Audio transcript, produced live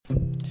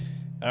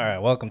All right,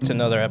 welcome to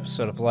another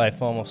episode of Life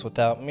Almost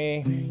Without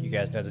Me. You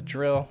guys know the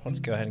drill.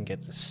 Let's go ahead and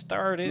get this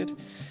started.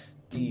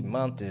 The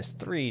month is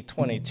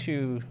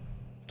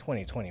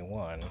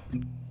 3/22/2021.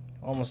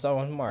 Almost done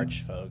with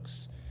March,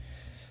 folks.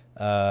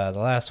 The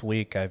last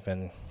week I've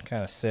been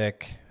kind of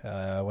sick.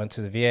 I went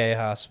to the VA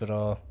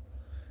hospital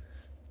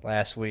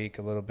last week,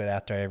 a little bit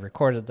after I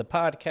recorded the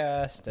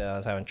podcast. I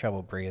was having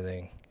trouble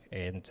breathing.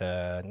 And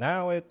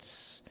now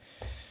it's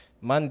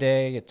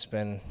Monday. It's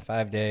been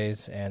 5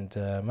 days, and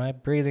my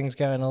breathing's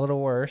gotten a little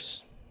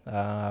worse.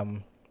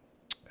 I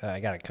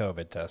got a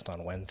COVID test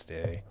on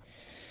Wednesday.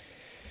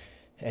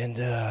 And,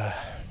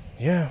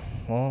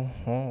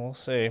 we'll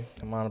see.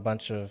 I'm on a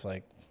bunch of,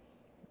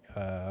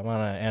 I'm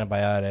on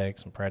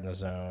antibiotics and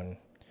prednisone.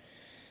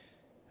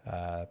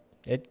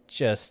 It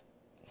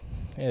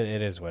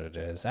is what it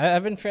is.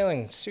 I've been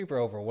feeling super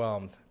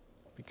overwhelmed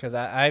because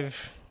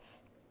I've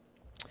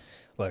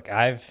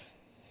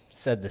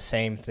said the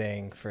same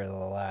thing for the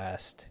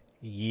last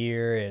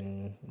year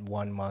and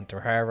 1 month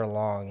or however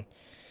long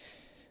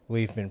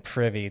we've been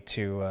privy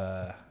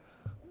to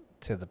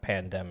the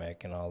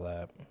pandemic and all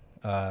that,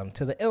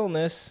 to the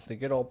illness, the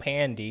good old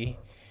pandy.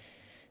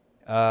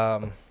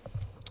 So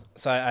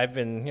I've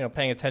been,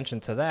 paying attention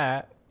to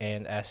that,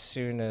 and as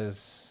soon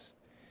as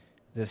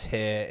this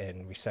hit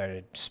and we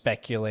started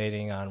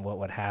speculating on what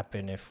would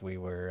happen if we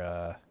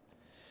were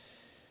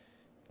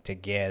to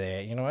get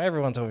it,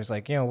 everyone's always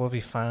like, we'll be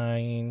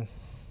fine.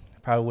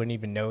 Probably wouldn't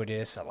even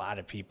notice. A lot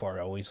of people are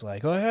always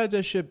like, I had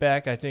this shit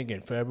back, I think, in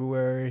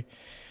February.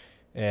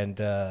 And,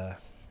 a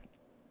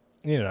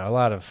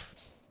lot of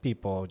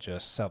people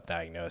just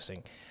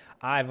self-diagnosing.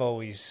 I've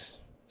always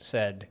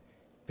said,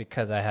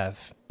 because I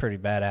have pretty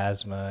bad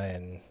asthma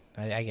and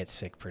I get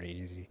sick pretty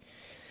easy,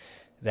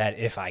 that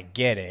if I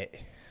get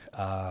it,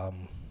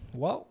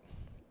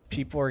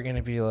 people are going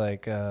to be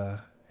like,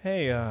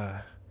 hey,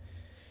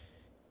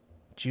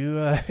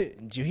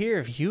 did you hear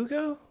of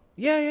Hugo?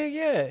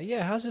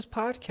 Yeah. How's his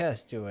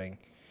podcast doing?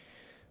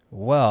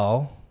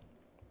 Well,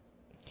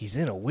 he's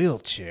in a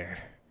wheelchair.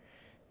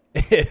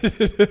 And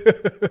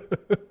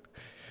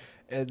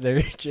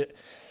they're just,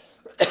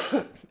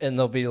 and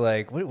they'll be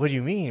like, what do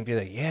you mean? And be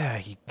like, yeah,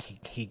 he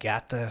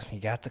got the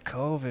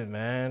COVID,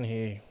 man.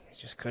 He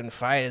just couldn't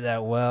fight it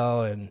that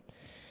well, and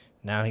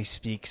now he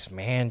speaks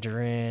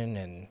Mandarin,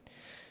 and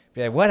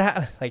be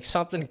like, like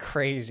something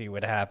crazy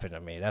would happen to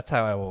me. That's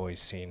how I've always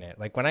seen it.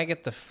 Like when I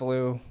get the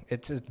flu,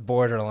 it's just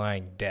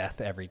borderline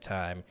death every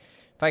time.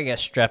 If I get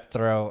strep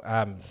throat,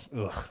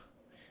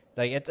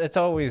 like it's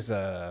always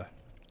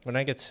when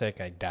I get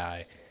sick, I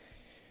die.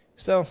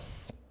 So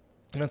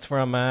that's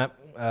where I'm at.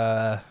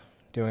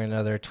 Doing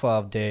another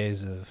 12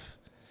 days of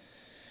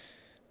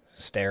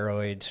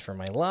steroids for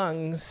my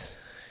lungs,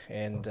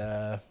 and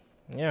but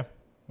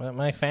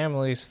my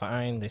family's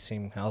fine. They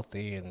seem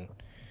healthy and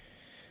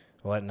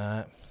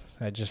whatnot.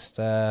 I just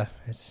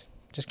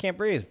can't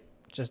breathe.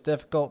 Just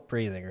difficult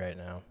breathing right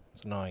now.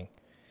 It's annoying,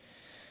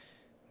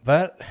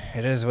 but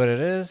it is what it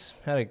is.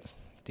 Had a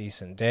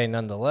decent day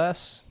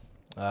nonetheless.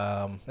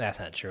 That's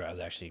not true. I was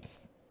actually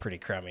pretty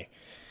crummy.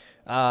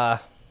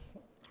 But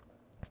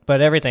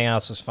everything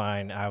else was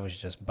fine. I was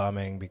just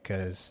bumming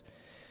because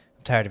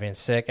I'm tired of being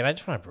sick, and I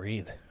just want to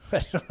breathe. I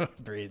don't want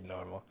to breathe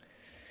normal.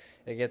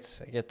 It gets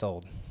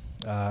old.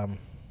 It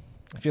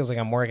feels like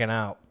I'm working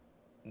out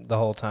the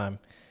whole time.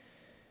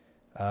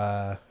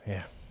 So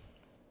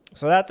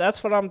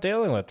that's what I'm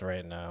dealing with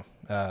right now.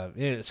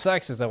 It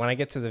sucks is that when I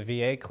get to the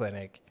VA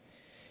clinic,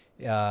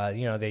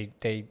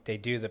 they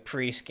do the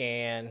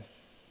pre-scan.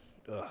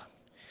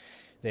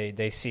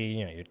 They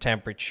see, your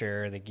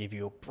temperature. They give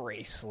you a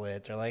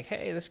bracelet. They're like,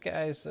 hey, this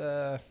guy's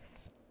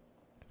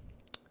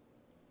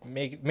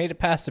made it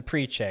past the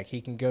pre-check.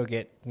 He can go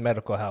get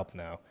medical help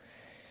now.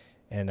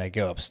 And I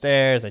go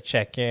upstairs. I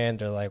check in.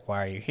 They're like,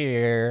 why are you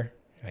here?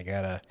 I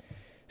gotta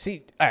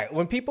see. All right,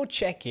 when people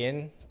check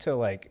in to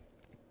all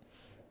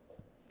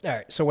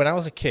right, so when I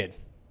was a kid,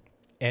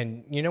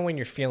 and when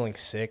you're feeling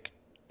sick,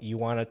 you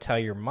want to tell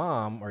your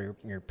mom or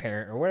your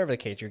parent or whatever the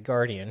case, your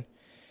guardian,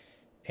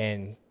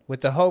 and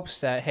with the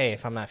hopes that, hey,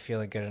 if I'm not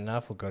feeling good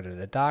enough, we'll go to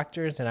the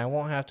doctors and I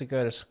won't have to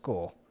go to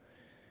school.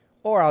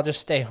 Or I'll just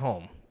stay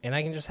home and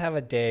I can just have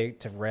a day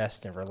to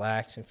rest and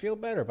relax and feel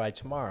better by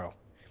tomorrow.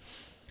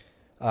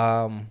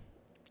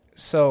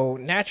 So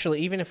naturally,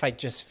 even if I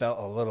just felt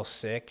a little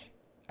sick,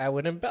 I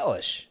would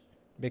embellish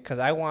because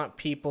I want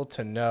people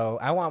to know,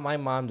 I want my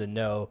mom to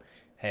know,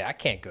 hey, I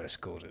can't go to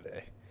school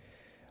today.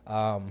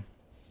 But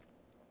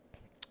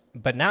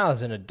now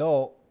as an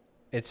adult,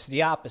 it's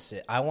the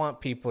opposite. I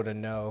want people to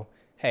know,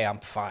 hey, I'm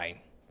fine.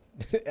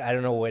 I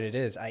don't know what it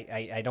is.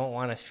 I don't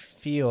want to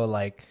feel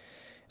like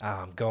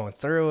I'm going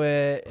through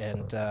it.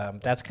 And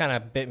that's kind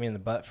of bit me in the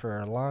butt for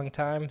a long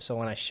time. So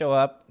when I show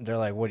up, they're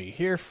like, what are you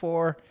here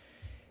for?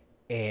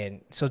 And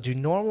so do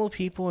normal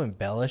people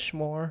embellish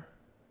more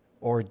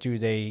or do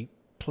they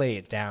play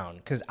it down?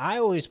 Because I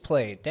always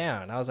play it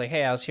down. I was like,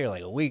 hey, I was here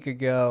like a week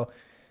ago,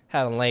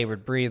 having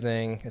labored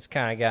breathing. It's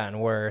kind of gotten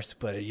worse,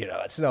 but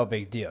it's no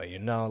big deal.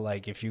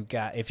 Like if you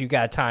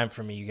got time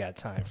for me, you got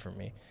time for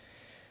me.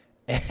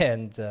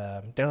 And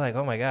they're like,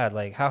 "Oh my God,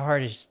 like how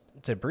hard is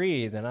it to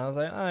breathe?" And I was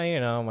like,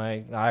 "Oh,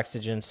 my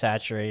oxygen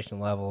saturation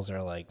levels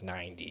are like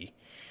 90."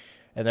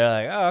 And they're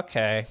like, "Oh,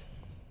 okay,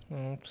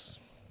 it's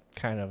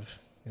kind of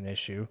an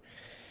issue."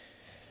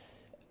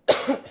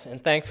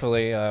 And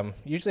thankfully,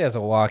 usually as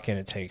a walk-in,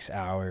 it takes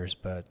hours,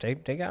 but they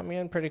got me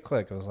in pretty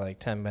quick. It was like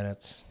 10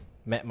 minutes.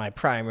 Met my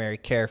primary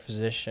care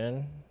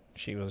physician.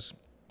 She was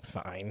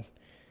fine.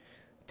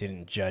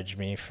 Didn't judge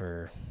me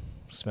for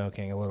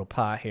smoking a little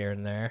pot here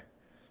and there.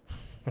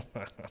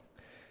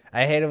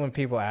 I hate it when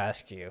people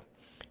ask you,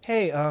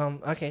 "Hey,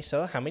 okay,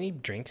 so how many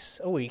drinks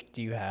a week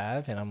do you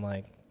have?" And I'm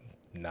like,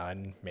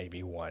 "None,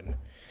 maybe one."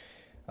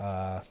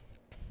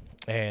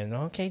 And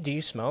okay, do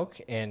you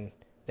smoke? And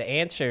the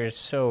answer is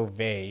so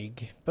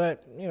vague,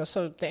 but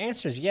so the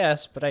answer is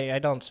yes, but I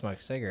don't smoke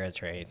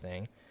cigarettes or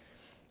anything.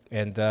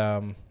 And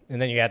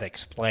then you have to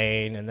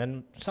explain, and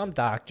then some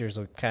doctors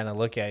will kind of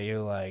look at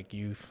you like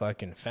you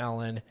fucking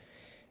felon,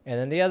 and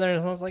then the other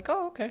one's like,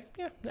 "Oh, okay,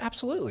 yeah,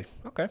 absolutely,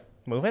 okay,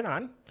 moving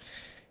on."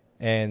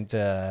 And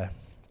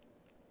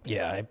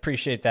yeah, I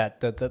appreciate that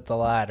the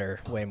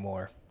latter way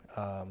more.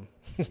 I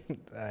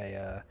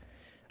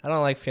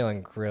don't like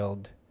feeling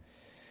grilled.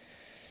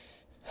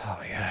 Oh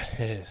my God,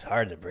 it is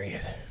hard to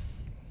breathe.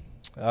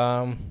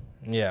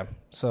 Yeah.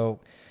 So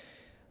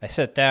I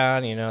sit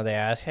down. They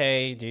ask,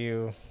 "Hey,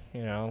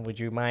 would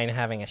you mind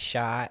having a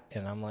shot?"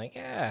 And I'm like,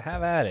 "Yeah,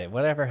 have at it.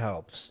 Whatever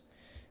helps."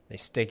 They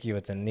stick you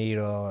with the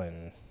needle,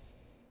 and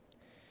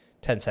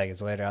 10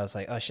 seconds later, I was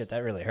like, "Oh shit, that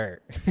really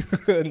hurt."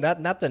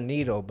 Not the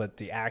needle, but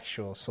the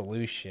actual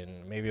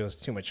solution. Maybe it was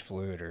too much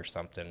fluid or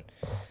something.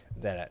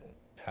 I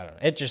don't know.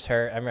 It just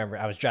hurt. I remember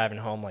I was driving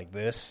home like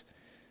this,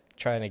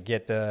 trying to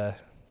get the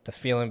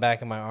feeling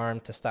back in my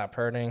arm to stop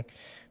hurting.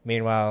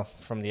 Meanwhile,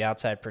 from the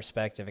outside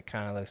perspective, it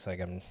kind of looks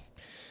like I'm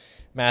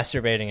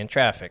masturbating in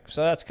traffic.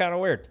 So that's kind of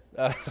weird.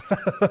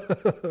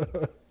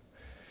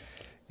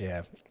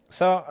 Yeah.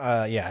 So,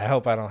 yeah, I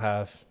hope I don't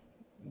have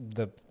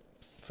the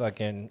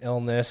fucking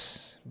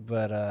illness,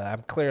 but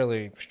I'm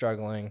clearly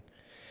struggling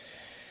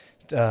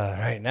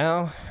right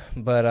now.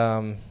 But,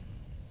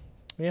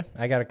 yeah,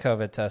 I got a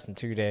COVID test in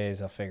 2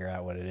 days. I'll figure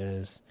out what it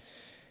is.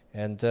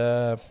 And,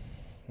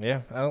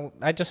 yeah,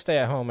 I just stay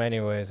at home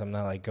anyways. I'm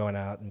not like going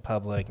out in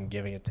public and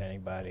giving it to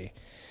anybody.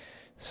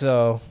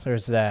 So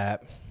there's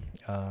that.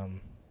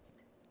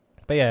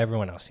 But yeah,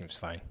 everyone else seems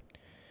fine.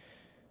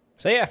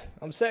 So yeah,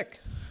 I'm sick.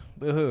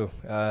 Woohoo.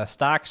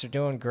 Stocks are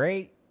doing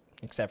great,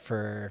 except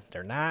for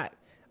they're not.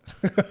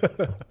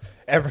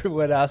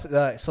 Everyone else.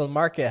 So the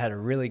market had a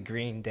really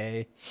green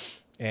day,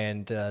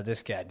 and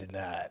this guy did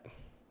not.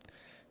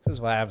 This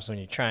is what happens when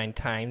you try and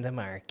time the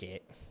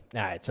market.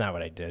 Nah, it's not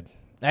what I did.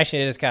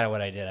 Actually, it is kind of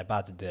what I did. I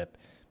bought the dip.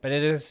 But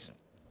it is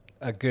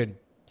a good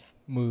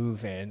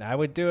move, and I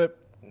would do it,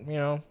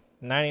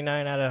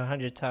 99 out of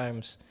 100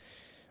 times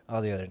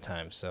all the other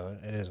times. So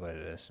it is what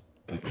it is.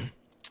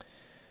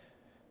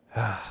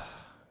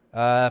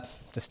 The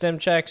stim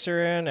checks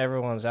are in.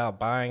 Everyone's out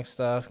buying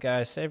stuff.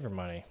 Guys, save your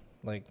money.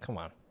 Like, come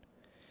on.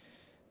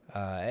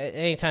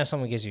 Anytime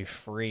someone gives you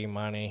free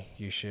money,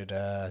 you should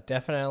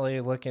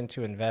definitely look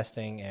into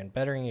investing and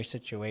bettering your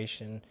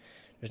situation.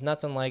 There's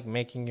nothing like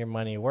making your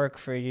money work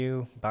for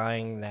you.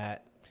 Buying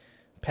that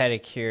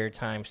pedicure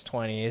times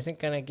 20 isn't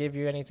going to give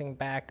you anything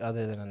back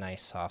other than a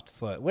nice soft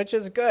foot, which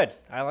is good.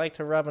 I like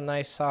to rub a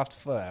nice soft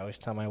foot. I always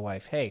tell my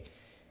wife, "Hey,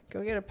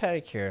 go get a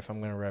pedicure if I'm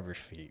going to rub your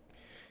feet."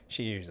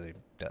 She usually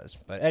does.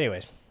 But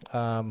anyways,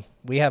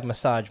 we have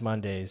Massage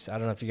Mondays. I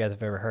don't know if you guys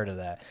have ever heard of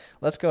that.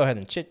 Let's go ahead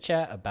and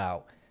chit-chat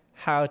about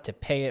how to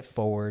pay it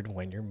forward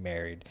when you're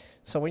married.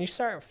 So when you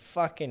start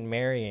fucking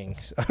marrying,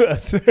 I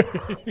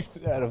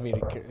don't mean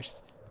to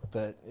curse,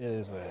 but it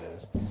is what it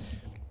is.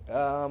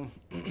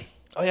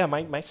 Oh yeah,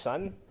 my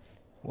son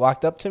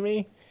walked up to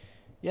me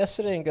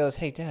yesterday and goes,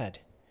 "Hey Dad,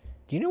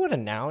 do you know what a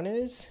noun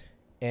is?"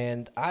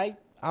 And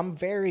I'm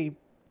very,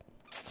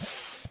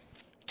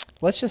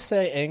 let's just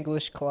say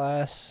English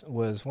class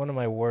was one of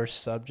my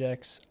worst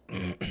subjects.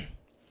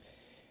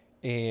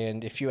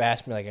 And if you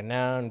ask me like a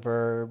noun,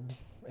 verb,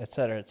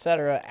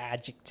 etc.,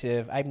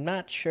 adjective, I'm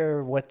not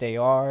sure what they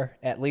are,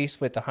 at least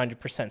with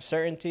 100%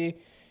 certainty.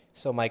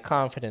 So my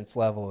confidence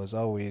level is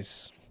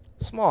always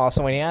small.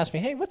 So when he asked me,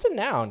 "Hey, what's a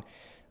noun?"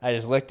 I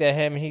just looked at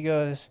him and he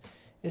goes,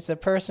 "It's a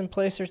person,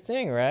 place, or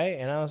thing, right?"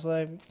 And I was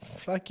like,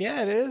 "Fuck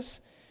yeah, it is."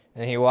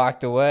 And he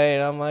walked away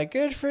and I'm like,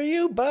 "Good for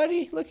you,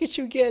 buddy. Look at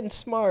you getting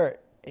smart."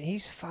 And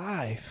he's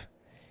 5.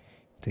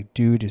 The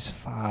dude is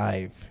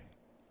 5.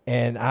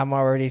 And I'm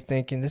already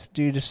thinking, this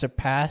dude is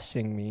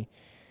surpassing me.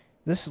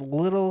 This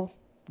little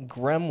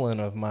gremlin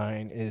of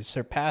mine is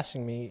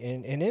surpassing me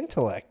in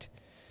intellect.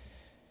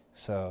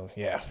 So,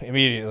 yeah,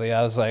 immediately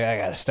I was like, I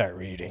got to start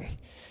reading.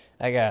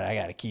 I got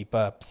to keep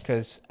up,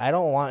 because I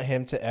don't want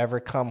him to ever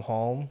come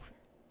home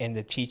and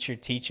the teacher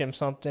teach him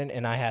something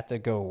and I have to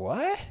go,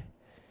 "What?"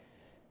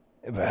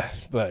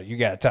 But you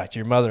got to talk to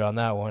your mother on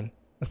that one.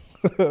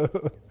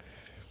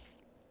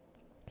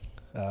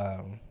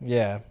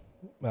 Yeah.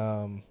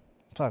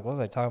 Fuck, what was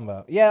I talking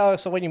about? Yeah,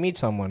 so when you meet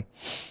someone,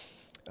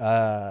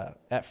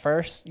 at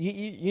first,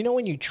 you know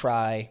when you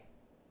try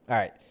All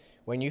right.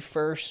 When you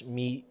first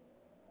meet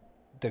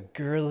the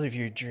girl of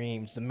your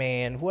dreams, the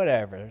man,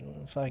 whatever,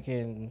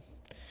 fucking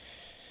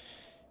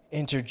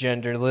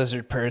intergender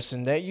lizard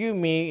person that you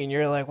meet, and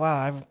you're like,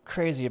 wow, I'm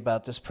crazy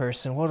about this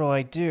person. What do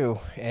I do?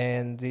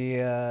 And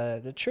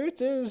the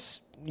truth is,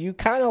 you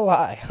kind of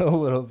lie a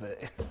little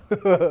bit.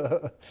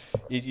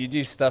 you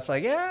do stuff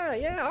like,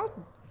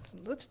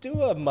 let's do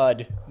a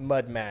mud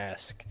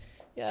mask.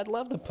 Yeah, I'd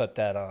love to put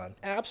that on.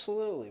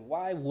 Absolutely.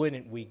 Why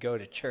wouldn't we go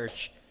to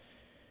church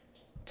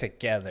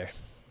together?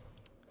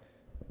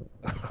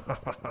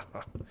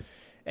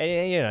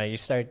 And you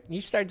start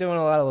doing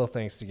a lot of little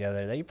things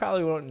together that you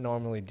probably won't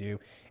normally do.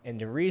 And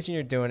the reason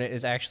you're doing it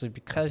is actually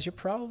because you're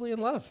probably in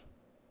love.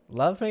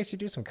 Love makes you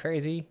do some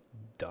crazy,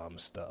 dumb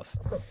stuff.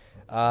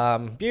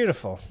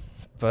 Beautiful.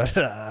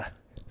 But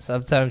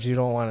sometimes you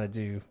don't want to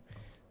do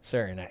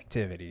certain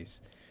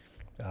activities.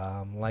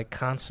 Like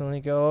constantly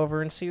go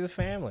over and see the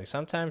family.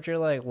 Sometimes you're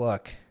like,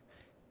 look,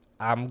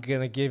 I'm going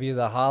to give you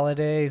the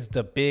holidays,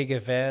 the big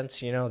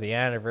events, the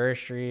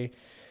anniversary.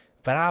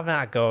 But I'm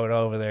not going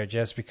over there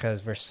just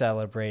because we're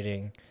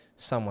celebrating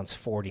someone's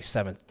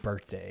 47th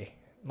birthday.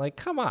 Like,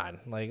 come on.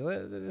 Like,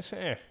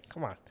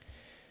 come on.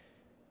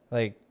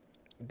 Like,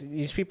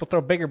 these people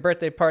throw bigger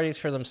birthday parties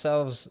for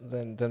themselves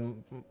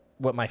than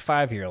what my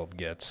 5-year-old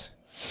gets.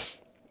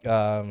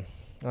 I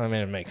mean,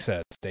 it makes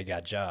sense. They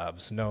got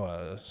jobs.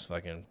 Noah's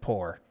fucking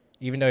poor.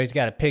 Even though he's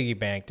got a piggy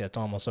bank that's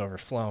almost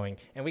overflowing.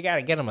 And we got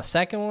to get him a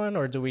second one?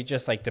 Or do we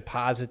just, like,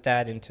 deposit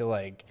that into,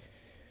 like,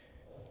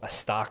 the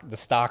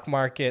stock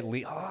market?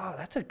 Oh,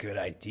 that's a good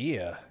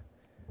idea.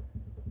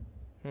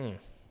 I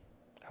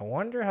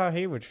wonder how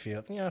he would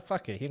feel.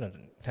 Fuck it. He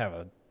doesn't have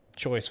a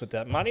choice with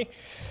that money.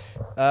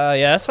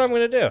 That's what I'm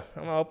going to do.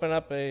 I'm going to open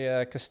up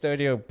a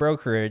custodial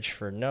brokerage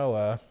for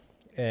Noah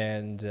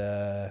and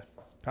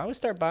probably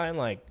start buying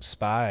like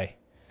SPY,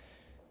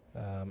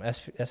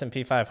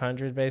 S&P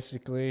 500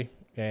 basically,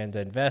 and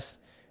invest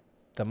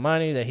the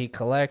money that he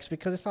collects,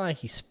 because it's not like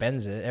he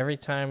spends it. Every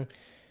time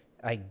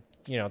I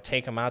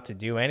take him out to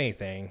do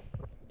anything,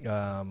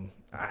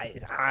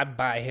 I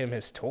buy him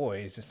his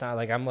toys. It's not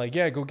like I'm like,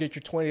 yeah, go get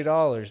your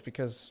 $20,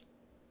 because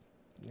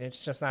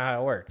it's just not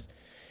how it works.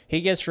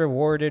 He gets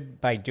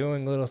rewarded by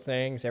doing little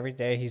things. Every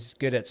day he's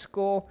good at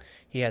school,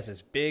 he has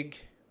this big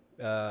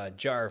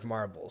jar of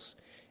marbles.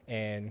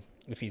 And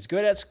if he's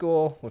good at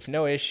school with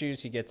no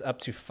issues, he gets up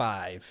to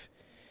 5.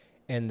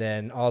 And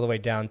then all the way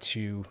down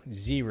to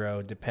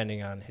 0,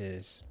 depending on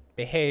his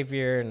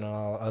behavior and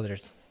all other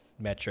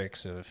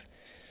metrics of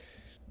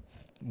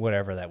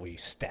whatever that we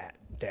stat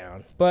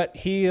down. But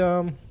he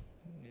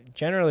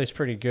generally is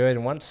pretty good.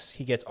 And once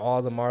he gets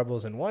all the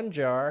marbles in one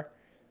jar,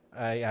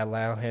 I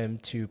allow him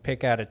to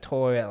pick out a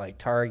toy at like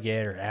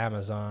Target or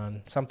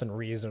Amazon, something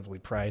reasonably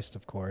priced,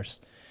 of course.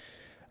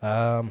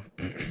 And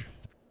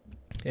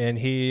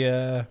he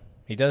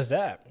does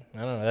that. I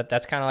don't know.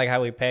 That's kind of like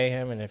how we pay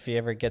him. And if he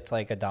ever gets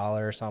like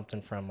 $1 or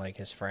something from like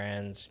his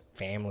friends,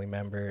 family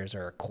members,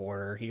 or a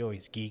quarter, he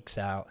always geeks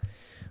out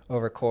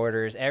over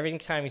quarters. Every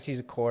time he sees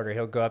a quarter,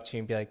 he'll go up to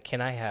you and be like,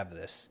 "Can I have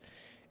this?"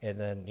 And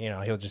then,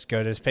 he'll just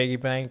go to his piggy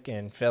bank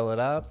and fill it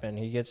up, and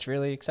he gets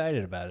really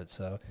excited about it.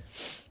 So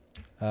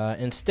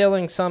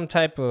instilling some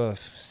type of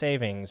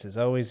savings is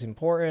always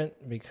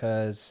important,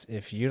 because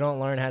if you don't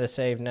learn how to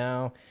save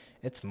now,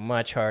 it's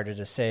much harder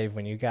to save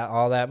when you got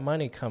all that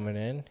money coming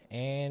in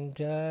and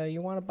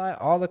you want to buy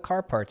all the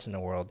car parts in the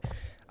world.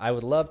 I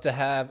would love to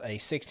have a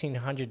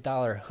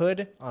 $1,600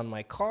 hood on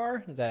my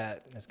car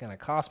that is going to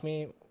cost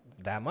me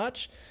that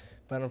much.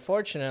 But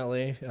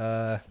unfortunately,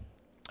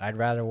 I'd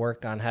rather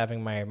work on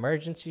having my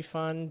emergency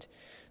fund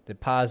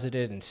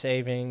deposited in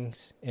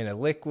savings in a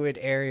liquid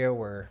area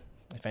where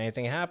if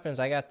anything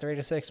happens, I got 3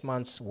 to 6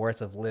 months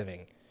worth of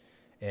living.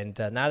 And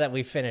now that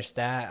we've finished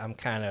that, I'm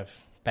kind of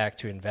back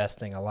to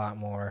investing a lot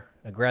more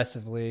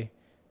aggressively,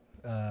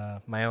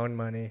 my own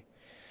money,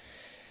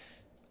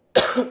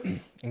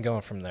 and going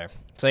from there.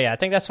 So, yeah, I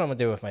think that's what I'm going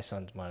to do with my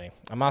son's money.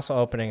 I'm also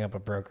opening up a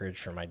brokerage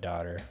for my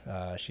daughter.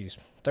 She's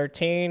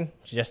 13.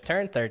 She just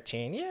turned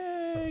 13.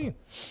 Yay!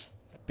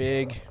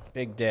 Big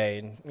day.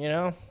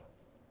 And,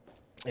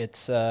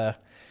 it's by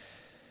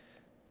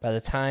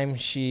the time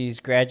she's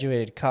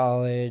graduated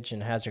college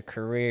and has her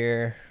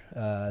career,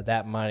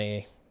 that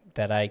money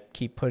that I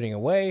keep putting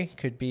away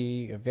could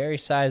be a very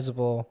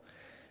sizable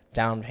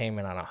down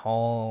payment on a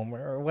home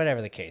or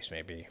whatever the case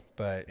may be.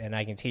 And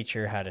I can teach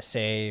her how to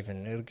save,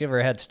 and it'll give her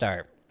a head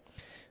start.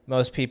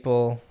 Most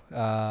people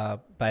by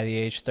the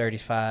age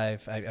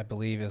 35, I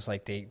believe, is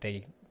like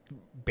they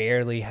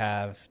barely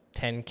have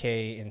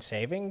 $10K in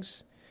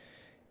savings,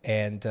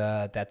 and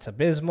that's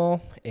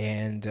abysmal,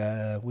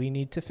 and we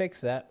need to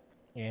fix that.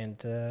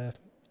 And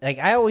like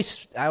I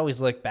always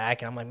look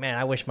back and I'm like, man,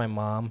 I wish my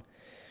mom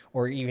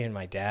or even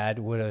my dad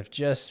would have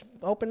just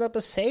opened up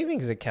a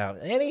savings account,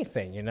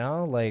 anything,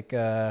 like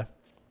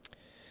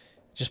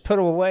just put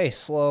it away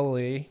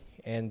slowly.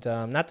 And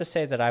not to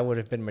say that I would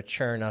have been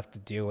mature enough to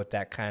deal with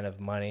that kind of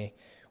money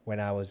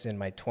when I was in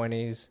my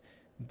 20s,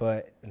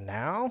 but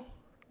now,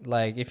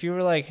 like, if you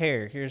were like,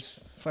 here's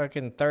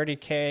fucking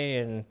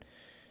 $30K and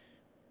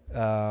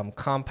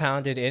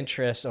compounded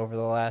interest over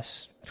the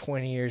last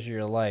 20 years of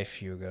your life,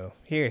 Hugo.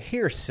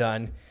 Here,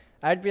 son.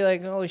 I'd be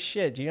like, holy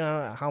shit, do you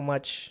know how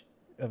much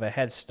of a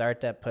head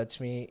start that puts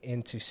me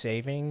into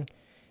saving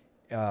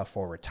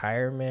for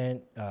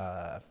retirement,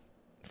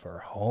 for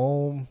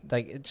home?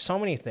 Like, it's so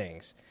many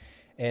things.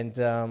 And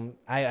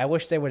I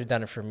wish they would have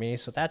done it for me.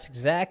 So that's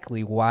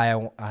exactly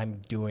why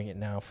I'm doing it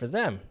now for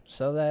them,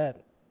 so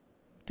that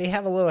they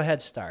have a little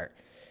head start.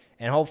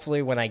 And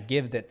hopefully when I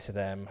give it to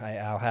them,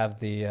 I'll have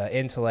the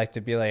intellect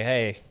to be like,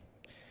 hey,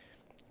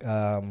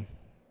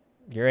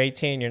 you're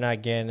 18, you're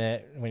not getting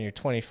it. When you're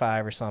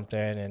 25 or something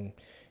and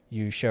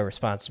you show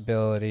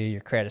responsibility,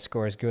 your credit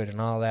score is good and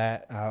all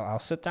that, I'll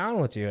sit down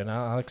with you and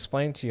I'll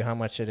explain to you how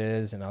much it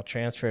is and I'll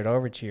transfer it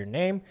over to your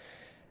name.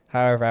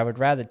 However, I would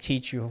rather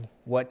teach you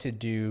what to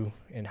do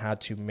and how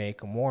to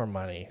make more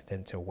money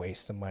than to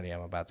waste the money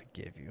I'm about to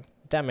give you.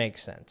 That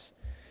makes sense.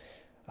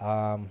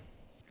 Yeah.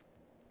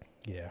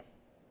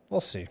 We'll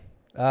see.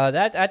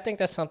 I think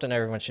that's something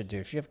everyone should do.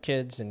 If you have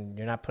kids and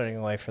you're not putting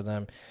away for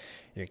them,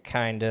 you're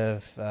kind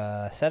of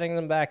setting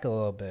them back a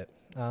little bit.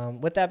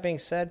 With that being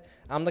said,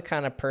 I'm the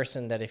kind of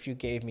person that if you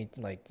gave me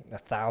like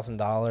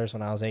 $1,000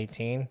 when I was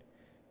 18,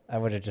 I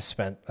would have just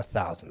spent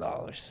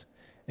 $1,000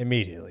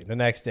 immediately. The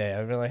next day,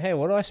 I'd be like, hey,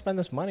 what do I spend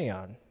this money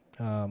on?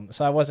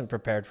 So I wasn't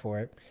prepared for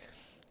it.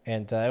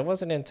 And it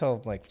wasn't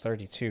until like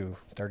 32,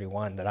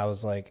 31 that I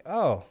was like,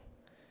 oh,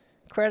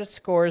 credit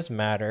scores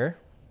matter.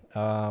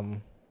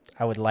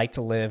 I would like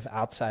to live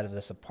outside of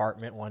this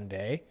apartment one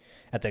day.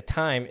 At the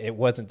time, it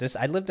wasn't this.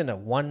 I lived in a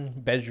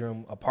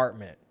 1-bedroom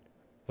apartment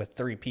with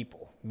 3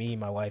 people, me,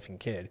 my wife, and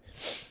kid.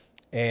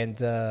 And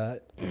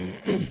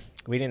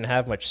we didn't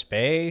have much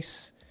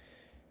space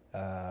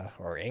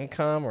or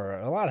income or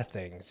a lot of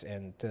things.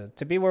 And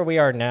to be where we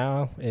are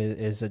now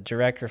is a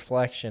direct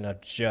reflection of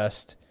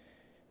just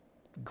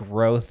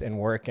growth and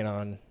working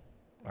on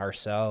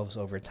ourselves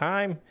over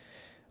time.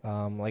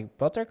 Like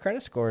both our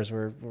credit scores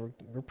were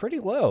pretty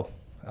low.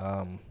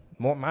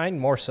 Mine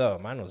more so.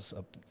 Mine was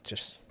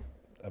just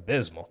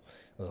abysmal.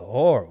 It was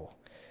horrible.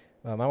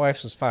 My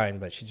wife's was fine,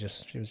 but she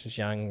was just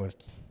young with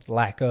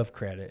lack of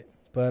credit.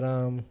 But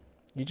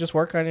you just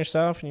work on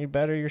yourself and you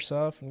better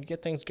yourself and you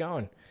get things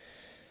going.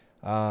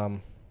 So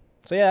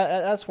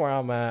yeah, that's where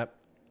I'm at.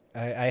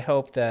 I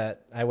hope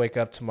that I wake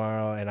up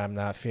tomorrow and I'm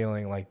not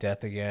feeling like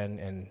death again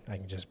and I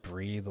can just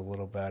breathe a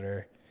little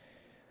better.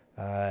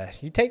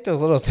 You take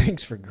those little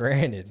things for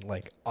granted,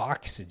 like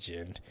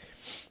oxygen.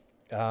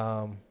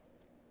 Yeah.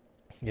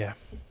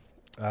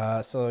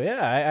 So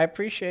yeah, I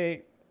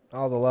appreciate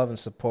all the love and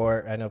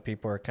support. I know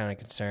people are kind of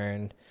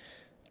concerned,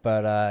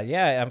 but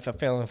yeah, I'm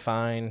feeling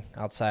fine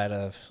outside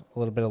of a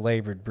little bit of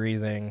labored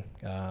breathing.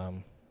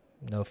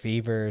 No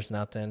fevers,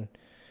 nothing.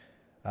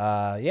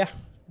 Yeah,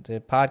 the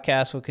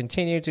podcast will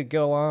continue to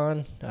go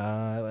on.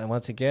 And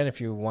once again, if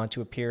you want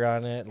to appear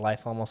on it,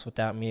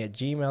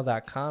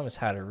 lifealmostwithoutme@gmail.com is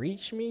how to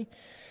reach me.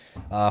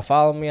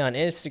 Follow me on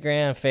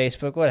Instagram,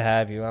 Facebook, what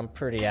have you. I'm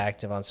pretty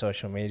active on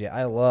social media.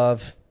 I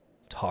love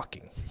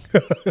talking.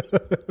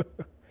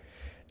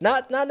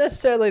 Not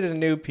necessarily to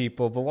new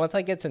people, but once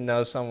I get to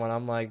know someone,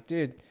 I'm like,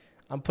 dude,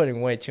 I'm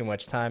putting way too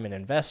much time and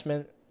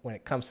investment when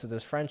it comes to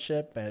this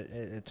friendship, and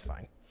it's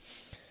fine.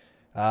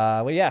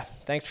 Well, yeah,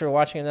 thanks for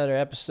watching another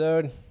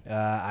episode.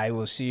 I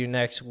will see you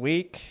next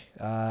week.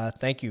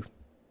 Thank you.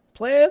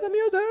 Play the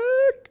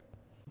music.